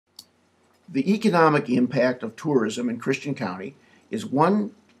The economic impact of tourism in Christian County is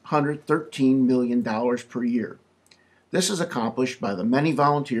 $113 million per year. This is accomplished by the many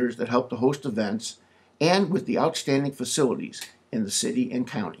volunteers that help to host events and with the outstanding facilities in the city and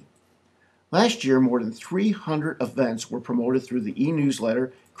county. Last year, more than 300 events were promoted through the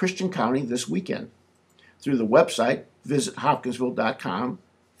e-newsletter Christian County This Weekend. Through the website, visit hopkinsville.com,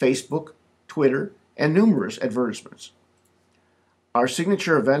 Facebook, Twitter, and numerous advertisements. Our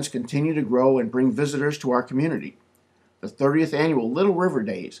signature events continue to grow and bring visitors to our community. The 30th annual Little River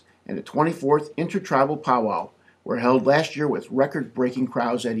Days and the 24th Intertribal Powwow were held last year with record-breaking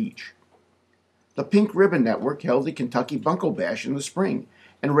crowds at each. The Pink Ribbon Network held the Kentucky Bunco Bash in the spring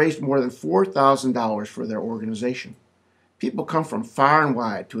and raised more than $4,000 for their organization. People come from far and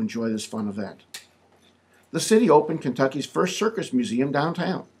wide to enjoy this fun event. The city opened Kentucky's first circus museum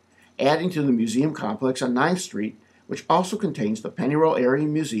downtown, adding to the museum complex on 9th Street, which also contains the Pennyroyal Area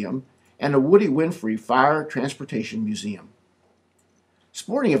Museum and the Woody Winfrey Fire Transportation Museum.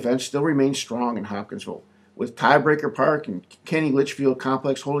 Sporting events still remain strong in Hopkinsville, with Tiebreaker Park and Kenny Litchfield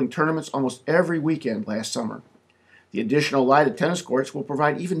Complex holding tournaments almost every weekend last summer. The additional lighted tennis courts will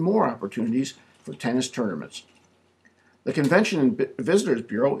provide even more opportunities for tennis tournaments. The Convention and Visitors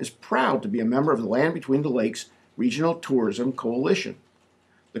Bureau is proud to be a member of the Land Between the Lakes Regional Tourism Coalition.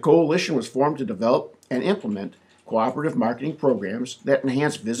 The coalition was formed to develop and implement cooperative marketing programs that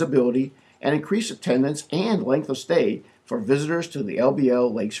enhance visibility and increase attendance and length of stay for visitors to the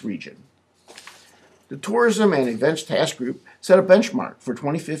LBL Lakes region. The Tourism and Events Task Group set a benchmark for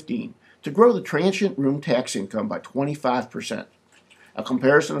 2015 to grow the transient room tax income by 25%. A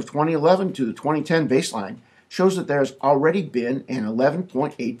comparison of 2011 to the 2010 baseline shows that there has already been an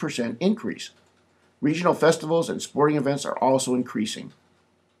 11.8% increase. Regional festivals and sporting events are also increasing.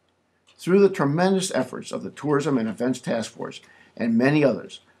 Through the tremendous efforts of the Tourism and Events Task Force and many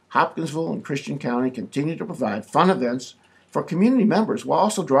others, Hopkinsville and Christian County continue to provide fun events for community members while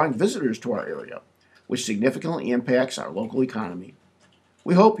also drawing visitors to our area, which significantly impacts our local economy.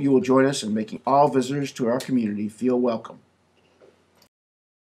 We hope you will join us in making all visitors to our community feel welcome.